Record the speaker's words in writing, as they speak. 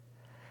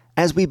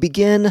As we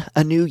begin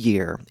a new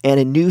year and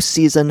a new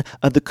season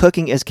of the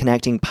Cooking is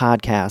Connecting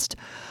podcast,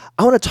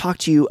 I want to talk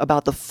to you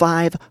about the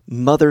 5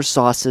 mother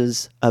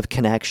sauces of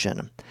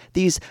connection.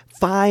 These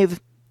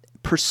 5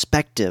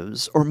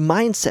 perspectives or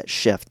mindset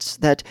shifts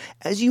that,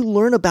 as you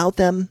learn about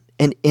them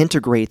and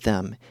integrate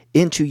them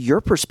into your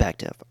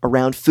perspective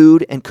around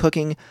food and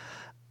cooking,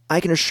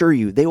 I can assure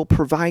you they will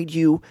provide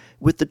you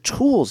with the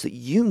tools that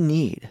you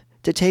need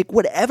to take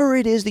whatever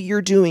it is that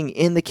you're doing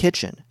in the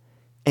kitchen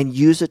and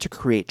use it to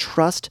create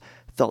trust,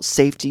 felt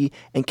safety,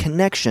 and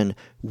connection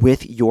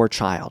with your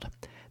child.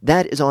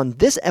 That is on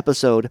this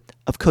episode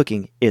of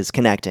Cooking is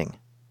Connecting.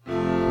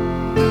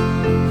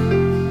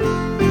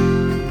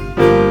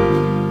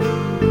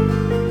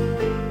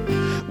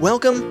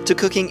 Welcome to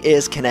Cooking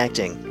is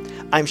Connecting.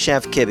 I'm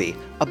Chef Kibbe,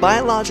 a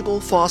biological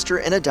foster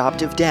and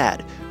adoptive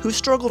dad who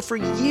struggled for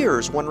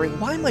years wondering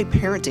why my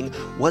parenting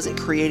wasn't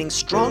creating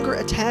stronger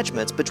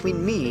attachments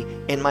between me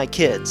and my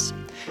kids.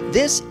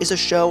 This is a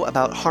show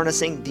about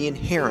harnessing the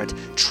inherent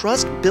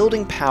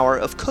trust-building power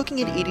of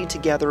cooking and eating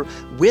together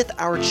with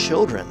our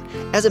children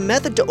as a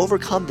method to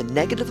overcome the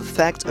negative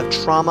effects of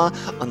trauma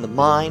on the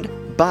mind,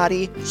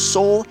 body,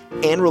 soul,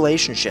 and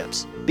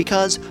relationships.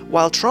 Because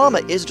while trauma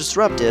is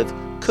disruptive,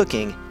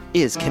 cooking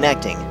is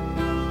connecting.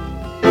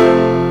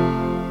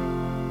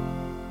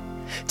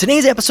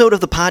 Today's episode of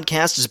the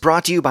podcast is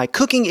brought to you by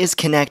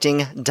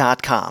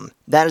cookingisconnecting.com.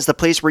 That is the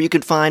place where you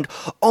can find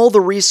all the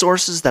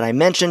resources that I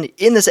mentioned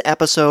in this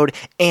episode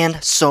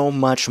and so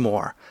much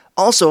more.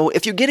 Also,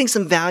 if you're getting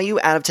some value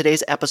out of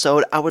today's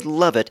episode, I would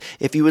love it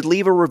if you would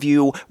leave a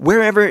review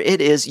wherever it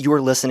is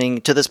you're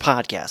listening to this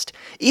podcast.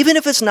 Even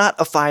if it's not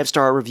a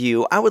 5-star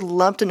review, I would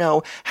love to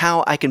know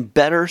how I can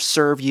better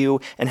serve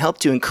you and help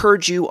to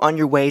encourage you on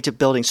your way to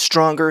building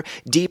stronger,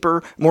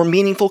 deeper, more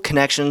meaningful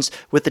connections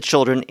with the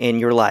children in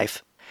your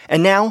life.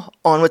 And now,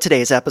 on with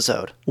today's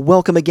episode.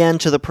 Welcome again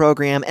to the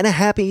program and a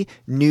happy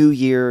new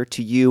year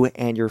to you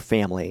and your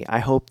family. I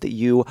hope that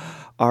you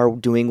are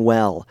doing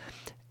well.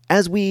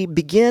 As we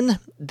begin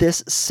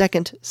this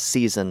second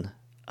season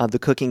of the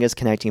Cooking is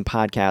Connecting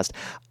podcast,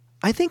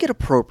 I think it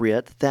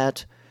appropriate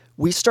that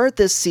we start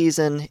this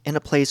season in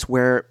a place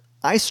where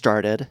I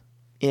started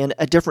in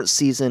a different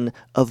season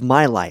of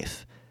my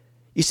life.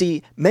 You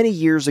see, many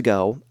years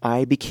ago,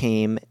 I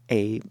became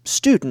a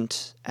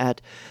student at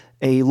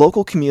a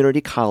local community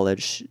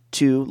college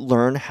to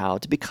learn how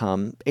to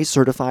become a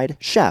certified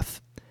chef.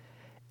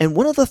 And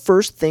one of the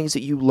first things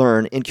that you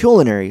learn in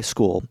culinary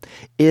school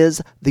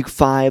is the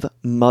 5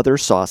 mother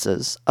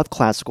sauces of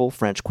classical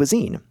French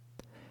cuisine.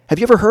 Have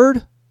you ever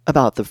heard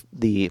about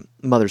the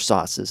mother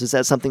sauces? Is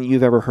that something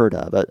you've ever heard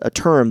of? A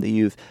term that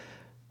you've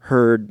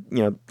heard,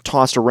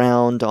 tossed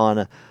around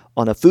on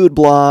a food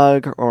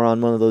blog or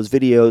on one of those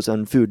videos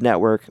on Food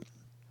Network?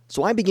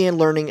 So I began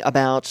learning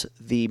about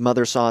the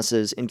mother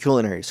sauces in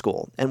culinary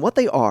school. And what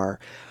they are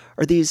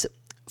these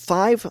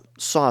 5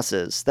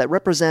 sauces that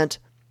represent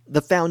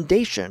the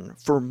foundation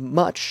for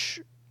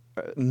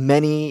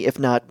many, if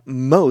not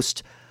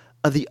most,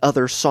 of the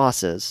other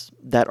sauces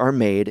that are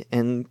made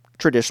in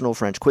traditional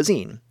French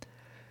cuisine.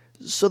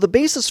 So the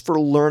basis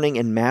for learning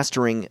and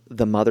mastering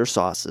the mother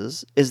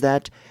sauces is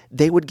that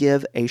they would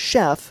give a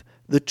chef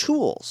the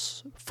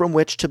tools from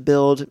which to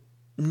build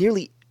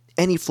nearly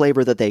any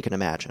flavor that they can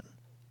imagine.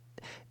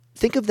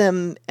 Think of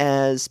them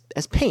as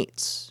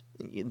paints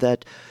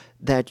that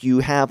you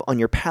have on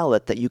your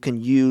palette that you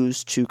can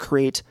use to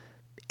create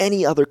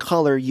any other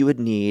color you would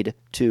need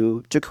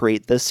to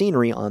create the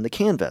scenery on the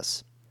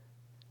canvas.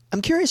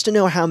 I'm curious to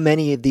know how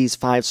many of these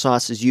 5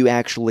 sauces you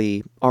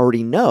actually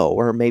already know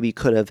or maybe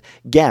could have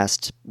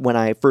guessed when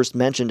I first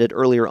mentioned it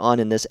earlier on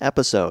in this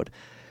episode.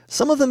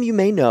 Some of them you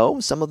may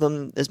know, some of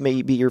them this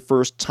may be your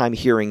first time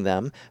hearing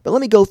them, but let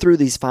me go through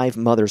these 5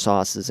 mother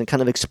sauces and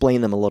kind of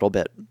explain them a little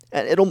bit.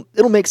 And it'll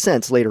make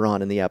sense later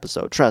on in the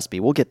episode. Trust me,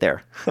 we'll get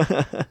there.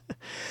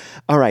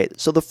 All right,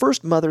 so the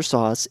first mother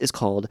sauce is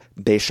called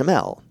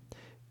bechamel.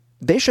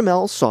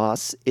 Bechamel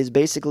sauce is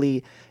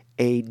basically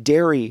a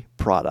dairy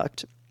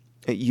product,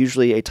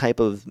 usually a type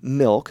of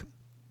milk,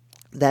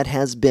 that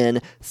has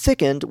been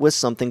thickened with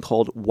something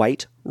called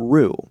white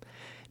roux.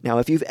 Now,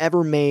 if you've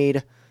ever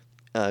made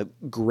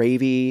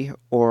gravy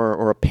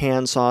or a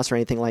pan sauce or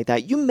anything like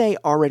that, you may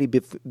already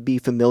be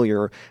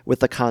familiar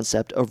with the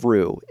concept of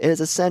roux. It is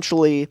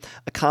essentially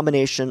a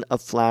combination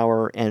of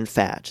flour and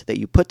fat that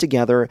you put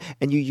together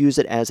and you use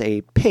it as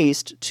a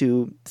paste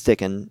to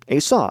thicken a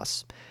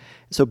sauce.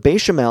 So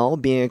bechamel,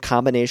 being a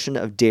combination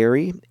of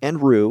dairy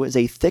and roux, is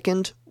a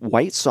thickened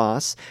white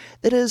sauce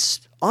that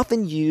is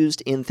often used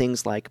in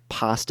things like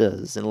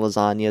pastas and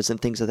lasagnas and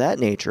things of that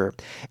nature,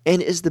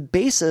 and is the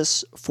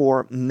basis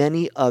for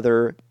many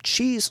other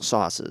cheese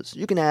sauces.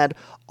 You can add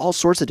all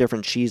sorts of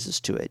different cheeses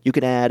to it. You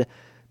can add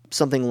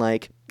something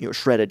like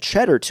shredded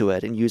cheddar to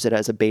it and use it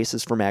as a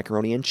basis for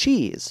macaroni and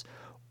cheese.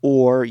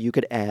 Or you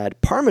could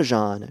add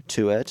Parmesan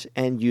to it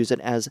and use it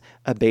as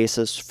a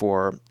basis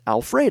for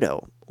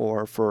Alfredo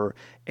or for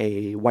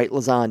a white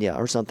lasagna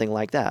or something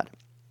like that.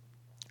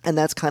 And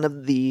that's kind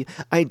of the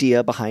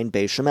idea behind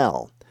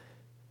bechamel.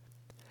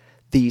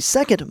 The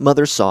second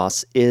mother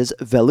sauce is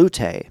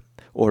velouté,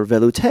 or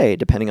velouté,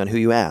 depending on who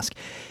you ask.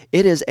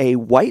 It is a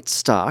white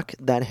stock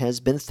that has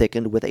been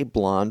thickened with a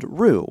blonde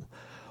roux.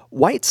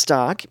 White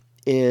stock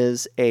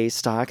is a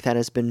stock that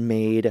has been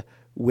made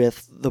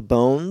with the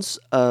bones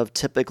of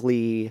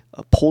typically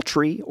a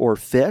poultry or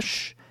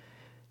fish.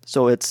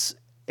 So it's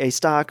a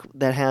stock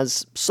that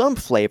has some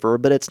flavor,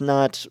 but it's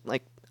not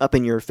like up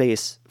in your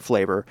face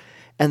flavor.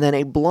 And then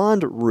a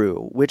blonde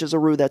roux, which is a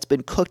roux that's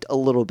been cooked a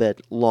little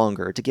bit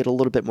longer to get a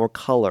little bit more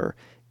color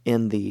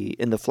in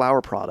the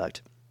flour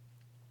product.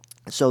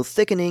 So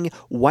thickening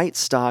white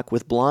stock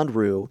with blonde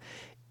roux,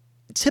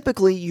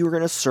 typically you're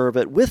going to serve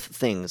it with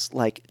things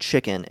like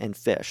chicken and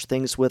fish,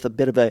 things with a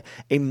bit of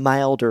a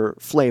milder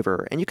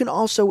flavor. And you can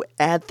also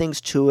add things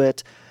to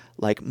it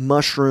like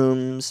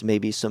mushrooms,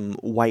 maybe some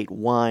white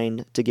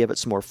wine to give it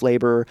some more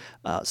flavor.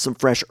 Some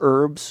fresh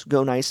herbs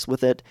go nice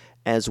with it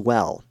as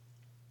well.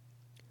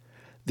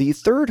 The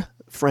third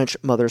French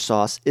mother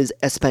sauce is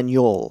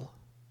Espagnole,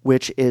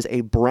 which is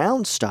a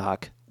brown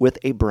stock with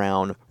a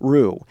brown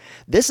roux.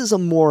 This is a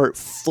more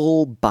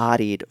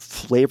full-bodied,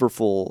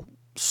 flavorful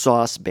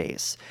sauce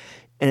base.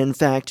 And in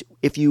fact,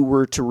 if you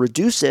were to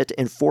reduce it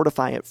and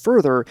fortify it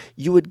further,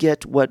 you would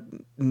get what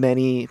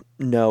many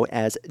know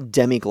as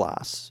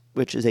demi-glace,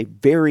 which is a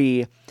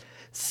very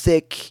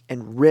thick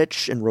and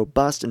rich and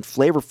robust and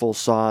flavorful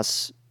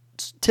sauce,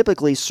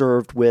 typically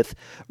served with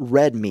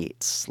red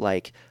meats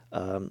like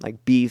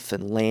beef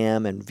and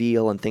lamb and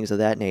veal and things of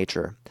that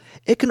nature.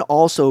 It can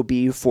also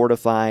be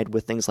fortified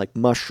with things like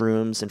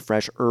mushrooms and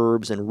fresh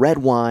herbs and red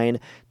wine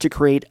to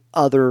create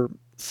other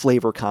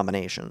flavor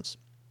combinations.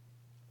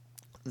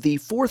 The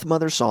fourth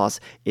mother sauce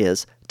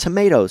is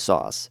tomato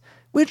sauce,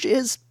 which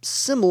is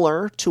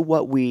similar to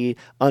what we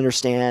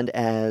understand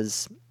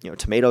as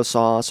tomato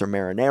sauce or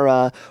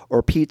marinara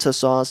or pizza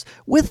sauce,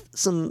 with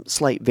some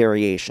slight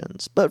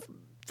variations. But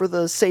for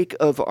the sake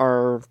of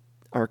our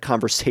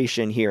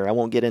conversation here, I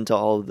won't get into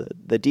all of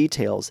the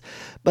details,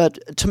 but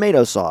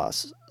tomato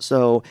sauce.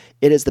 So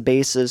it is the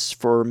basis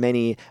for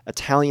many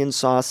Italian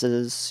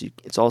sauces.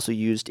 It's also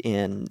used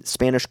in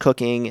Spanish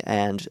cooking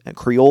and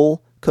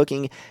Creole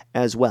cooking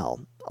as well.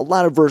 A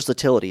lot of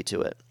versatility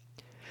to it.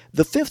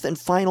 The fifth and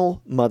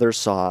final mother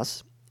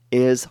sauce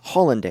is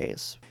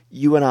hollandaise.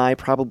 You and I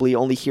probably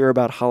only hear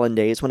about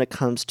hollandaise when it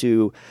comes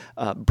to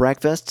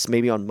breakfasts,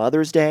 maybe on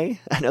Mother's Day.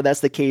 I know that's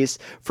the case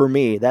for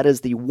me. That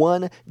is the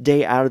one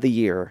day out of the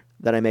year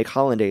that I make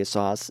hollandaise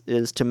sauce,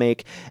 is to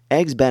make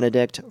Eggs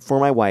Benedict for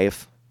my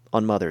wife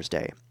on Mother's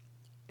Day.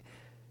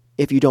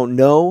 If you don't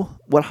know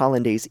what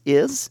hollandaise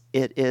is,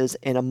 it is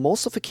an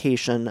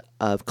emulsification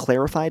of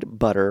clarified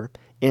butter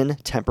in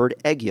tempered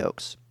egg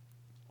yolks.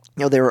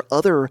 Now, there are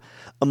other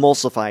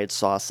emulsified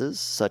sauces,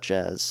 such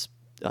as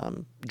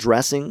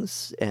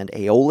dressings and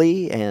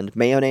aioli and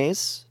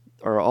mayonnaise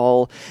are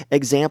all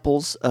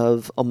examples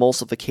of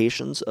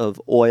emulsifications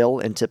of oil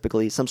and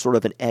typically some sort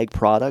of an egg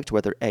product,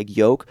 whether egg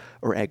yolk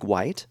or egg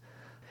white.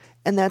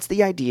 And that's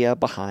the idea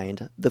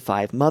behind the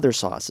 5 mother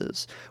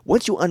sauces.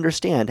 Once you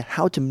understand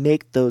how to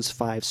make those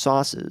 5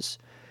 sauces,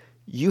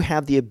 you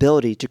have the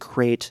ability to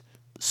create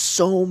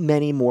so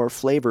many more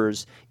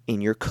flavors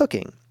in your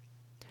cooking.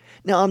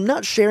 Now, I'm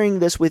not sharing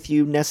this with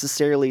you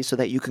necessarily so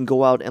that you can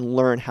go out and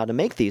learn how to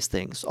make these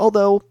things,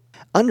 although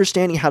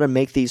understanding how to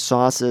make these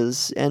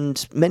sauces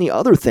and many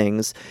other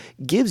things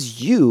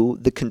gives you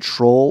the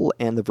control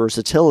and the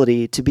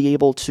versatility to be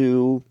able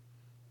to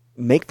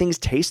make things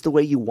taste the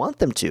way you want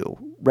them to,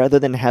 rather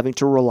than having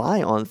to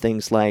rely on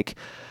things like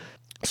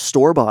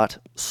store-bought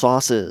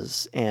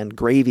sauces and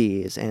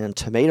gravies and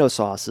tomato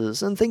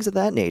sauces and things of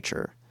that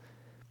nature.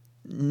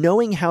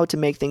 Knowing how to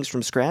make things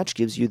from scratch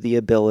gives you the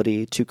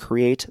ability to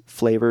create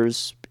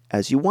flavors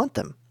as you want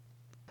them.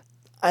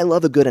 I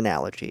love a good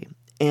analogy,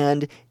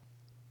 and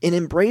in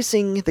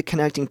embracing the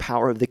connecting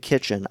power of the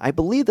kitchen, I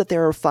believe that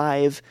there are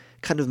 5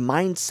 kind of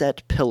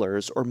mindset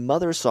pillars or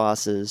mother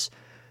sauces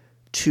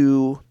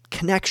to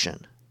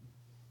connection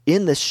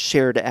in this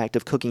shared act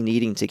of cooking and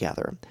eating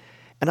together.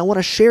 And I want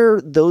to share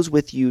those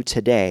with you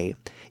today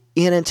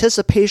in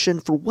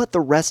anticipation for what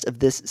the rest of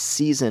this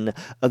season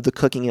of the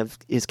Cooking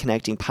is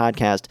Connecting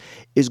podcast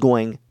is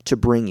going to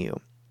bring you.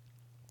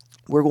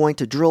 We're going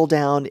to drill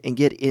down and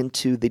get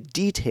into the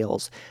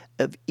details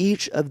of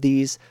each of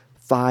these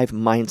 5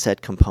 mindset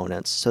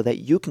components so that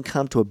you can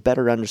come to a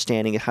better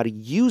understanding of how to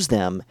use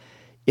them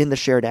in the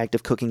shared act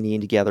of cooking and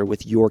eating together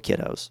with your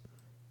kiddos.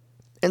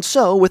 And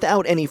so,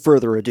 without any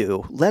further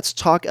ado, let's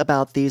talk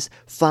about these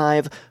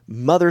 5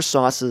 mother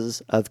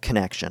sauces of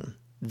connection.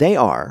 They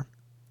are,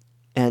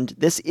 and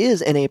this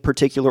is in a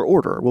particular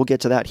order, we'll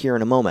get to that here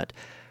in a moment: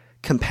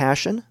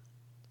 compassion,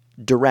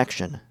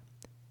 direction,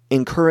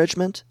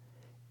 encouragement,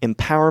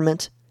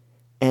 empowerment,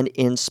 and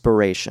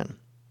inspiration.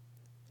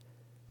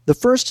 The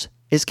first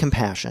is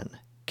compassion.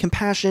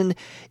 Compassion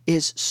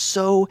is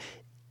so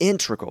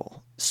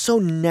integral, so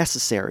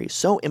necessary,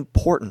 so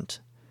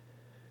important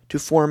to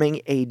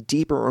forming a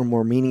deeper or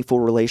more meaningful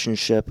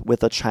relationship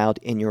with a child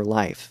in your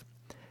life.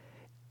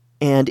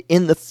 And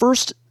in the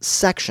first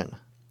section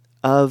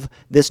of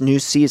this new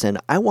season,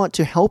 I want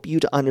to help you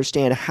to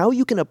understand how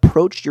you can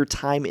approach your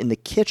time in the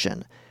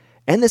kitchen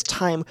and this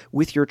time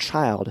with your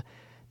child,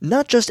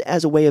 not just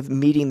as a way of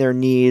meeting their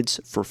needs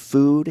for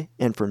food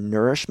and for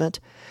nourishment,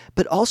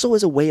 but also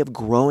as a way of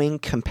growing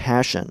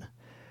compassion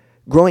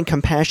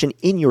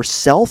in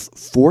yourself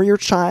for your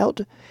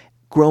child,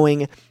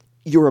 growing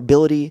your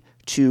ability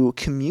to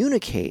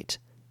communicate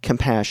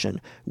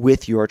compassion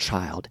with your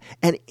child,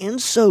 and in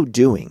so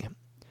doing,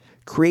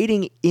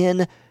 creating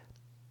in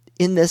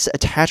this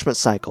attachment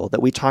cycle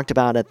that we talked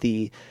about at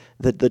the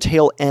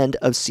tail end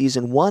of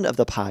season 1 of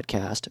the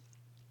podcast,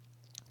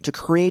 to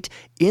create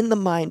in the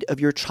mind of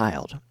your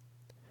child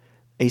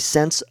a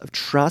sense of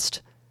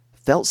trust,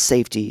 felt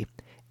safety,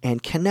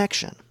 and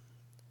connection,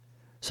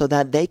 so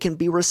that they can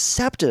be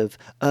receptive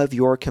of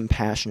your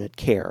compassionate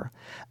care.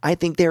 I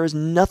think there is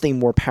nothing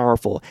more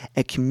powerful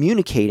at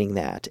communicating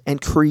that and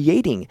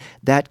creating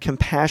that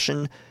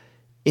compassion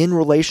in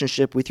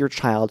relationship with your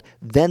child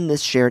than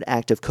this shared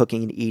act of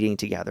cooking and eating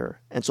together.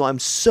 And so I'm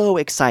so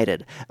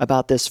excited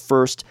about this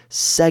first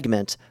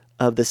segment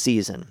of the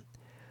season.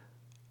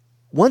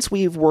 Once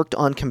we've worked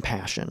on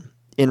compassion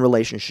in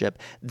relationship,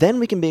 then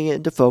we can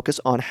begin to focus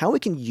on how we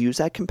can use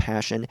that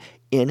compassion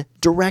in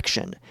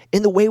direction,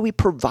 in the way we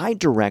provide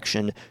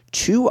direction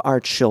to our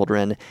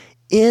children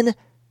in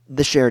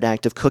the shared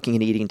act of cooking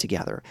and eating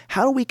together.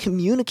 How do we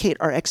communicate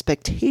our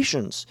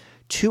expectations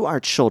to our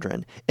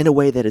children in a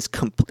way that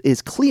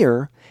is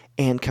clear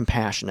and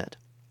compassionate?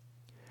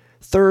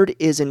 Third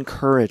is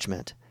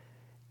encouragement.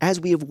 As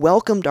we have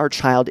welcomed our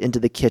child into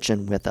the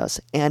kitchen with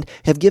us and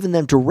have given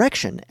them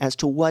direction as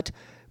to what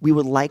we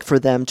would like for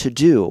them to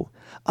do,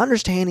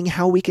 understanding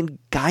how we can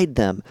guide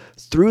them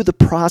through the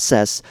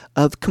process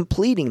of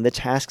completing the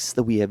tasks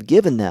that we have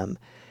given them,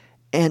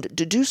 and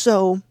to do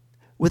so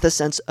with a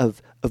sense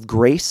of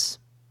grace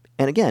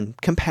and, again,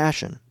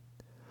 compassion.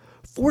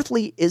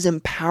 Fourthly is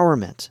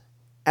empowerment.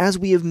 As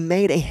we have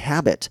made a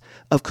habit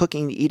of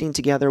cooking and eating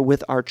together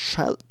with our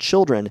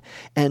children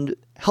and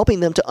helping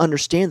them to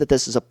understand that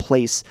this is a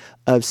place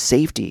of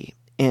safety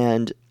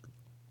and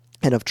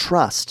of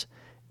trust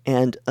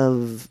and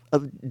of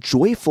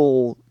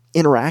joyful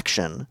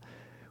interaction,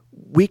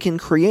 we can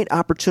create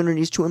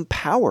opportunities to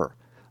empower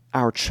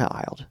our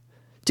child,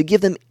 to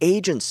give them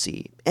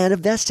agency and a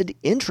vested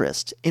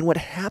interest in what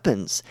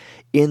happens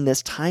in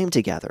this time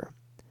together.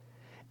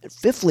 And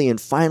fifthly and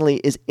finally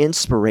is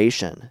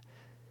inspiration.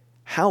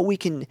 How we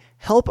can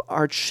help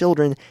our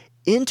children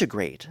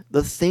integrate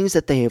the things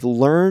that they have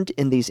learned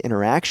in these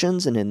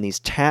interactions and in these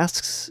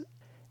tasks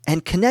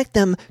and connect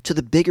them to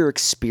the bigger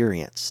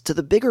experience, to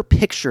the bigger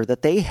picture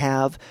that they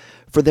have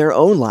for their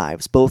own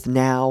lives, both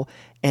now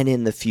and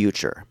in the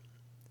future.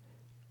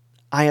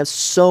 I have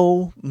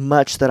so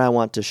much that I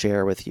want to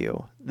share with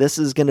you. This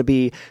is going to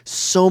be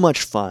so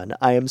much fun.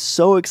 I am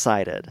so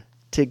excited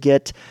to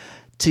get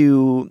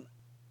to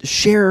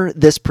share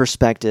this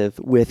perspective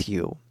with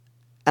you.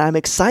 I'm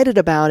excited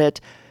about it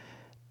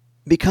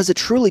because it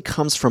truly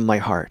comes from my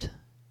heart.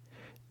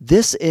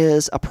 This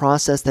is a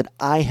process that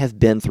I have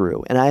been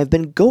through and I have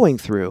been going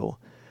through,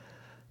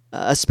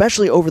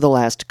 especially over the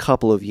last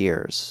couple of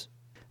years.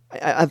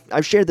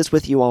 I've shared this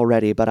with you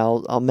already, but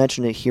I'll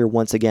mention it here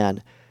once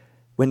again.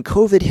 When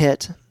COVID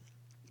hit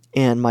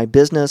and my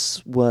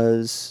business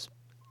was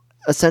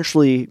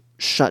essentially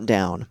shut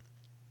down,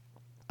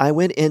 I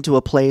went into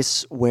a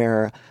place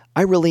where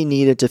I really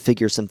needed to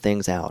figure some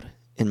things out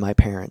in my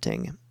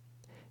parenting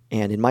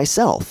and in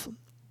myself,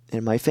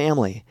 in my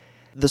family.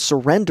 The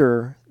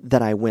surrender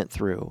that I went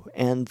through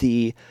and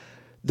the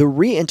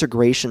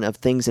reintegration of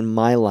things in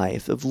my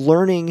life, of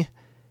learning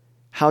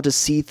how to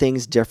see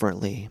things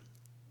differently,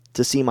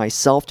 to see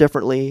myself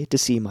differently, to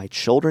see my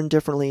children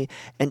differently,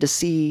 and to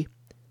see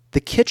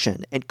the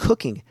kitchen and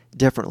cooking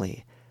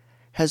differently,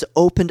 has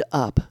opened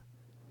up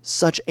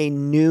such a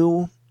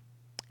new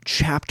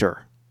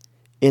chapter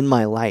in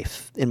my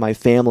life, in my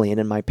family, and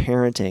in my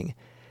parenting.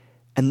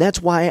 And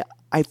that's why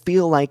I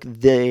feel like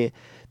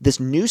this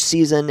new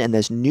season and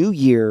this new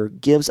year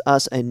gives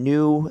us a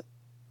new,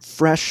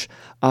 fresh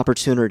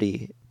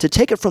opportunity to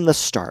take it from the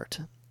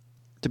start,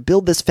 to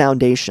build this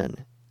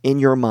foundation in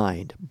your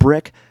mind,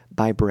 brick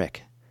by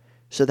brick,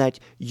 so that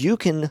you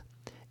can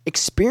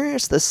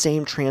experience the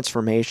same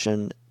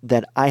transformation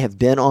that I have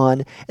been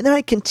on and that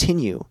I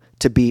continue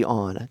to be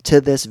on to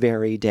this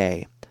very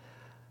day.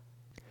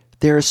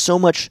 There is so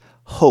much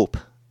hope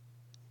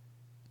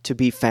to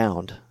be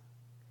found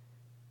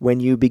when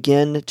you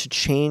begin to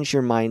change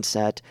your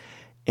mindset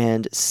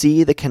and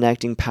see the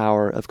connecting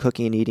power of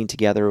cooking and eating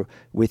together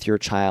with your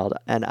child.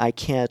 And I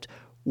can't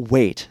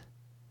wait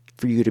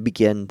for you to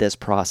begin this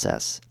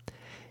process.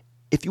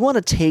 If you want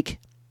to take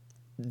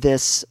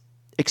this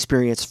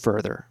experience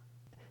further,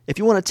 if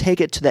you want to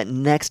take it to that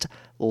next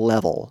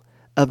level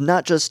of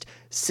not just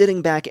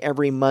sitting back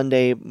every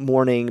Monday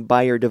morning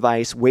by your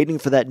device waiting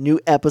for that new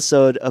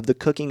episode of the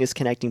Cooking is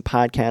Connecting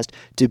podcast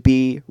to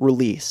be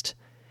released,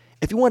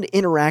 if you want to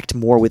interact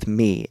more with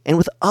me and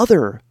with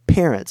other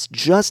parents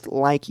just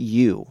like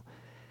you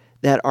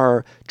that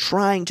are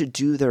trying to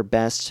do their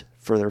best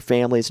for their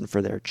families and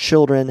for their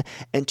children,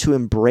 and to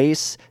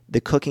embrace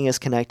the Cooking is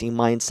Connecting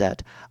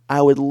mindset,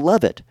 I would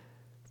love it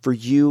for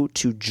you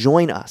to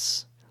join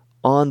us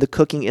on the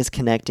Cooking is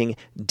Connecting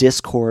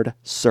Discord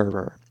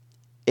server.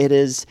 It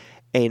is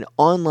an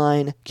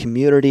online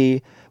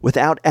community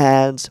without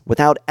ads,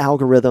 without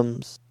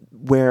algorithms,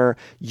 where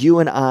you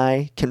and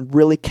I can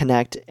really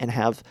connect and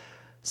have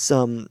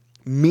some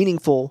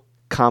meaningful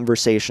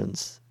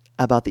conversations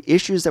about the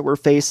issues that we're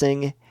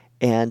facing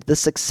and the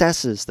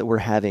successes that we're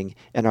having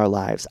in our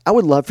lives. I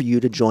would love for you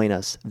to join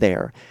us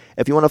there.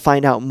 If you want to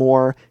find out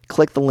more,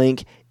 click the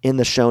link in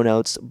the show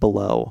notes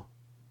below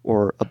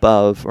or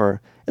above,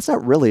 or it's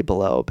not really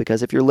below,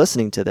 because if you're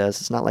listening to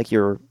this, it's not like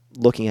you're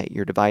looking at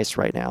your device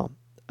right now.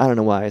 I don't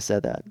know why I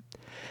said that.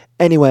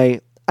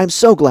 Anyway, I'm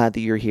so glad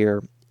that you're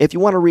here. If you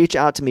want to reach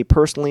out to me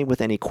personally with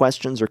any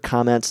questions or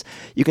comments,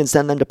 you can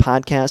send them to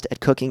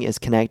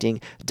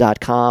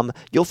podcast@cookingisconnecting.com.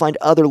 You'll find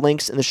other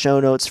links in the show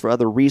notes for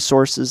other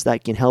resources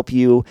that can help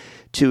you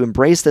to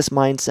embrace this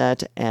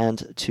mindset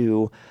and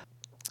to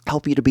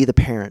help you to be the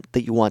parent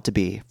that you want to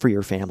be for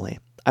your family.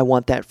 I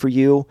want that for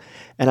you,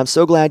 and I'm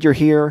so glad you're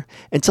here.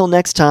 Until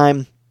next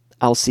time,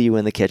 I'll see you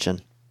in the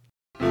kitchen.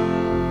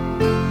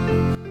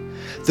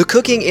 The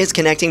Cooking is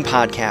Connecting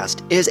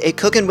podcast is a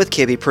Cookin' with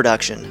Kibbe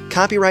production.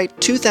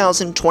 Copyright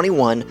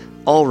 2021,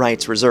 all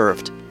rights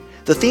reserved.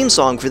 The theme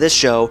song for this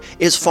show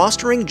is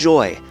Fostering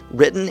Joy,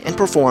 written and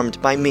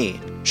performed by me,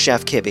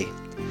 Chef Kibbe.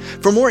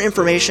 For more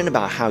information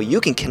about how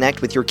you can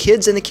connect with your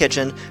kids in the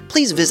kitchen,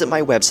 please visit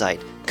my website,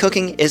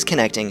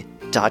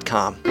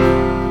 cookingisconnecting.com.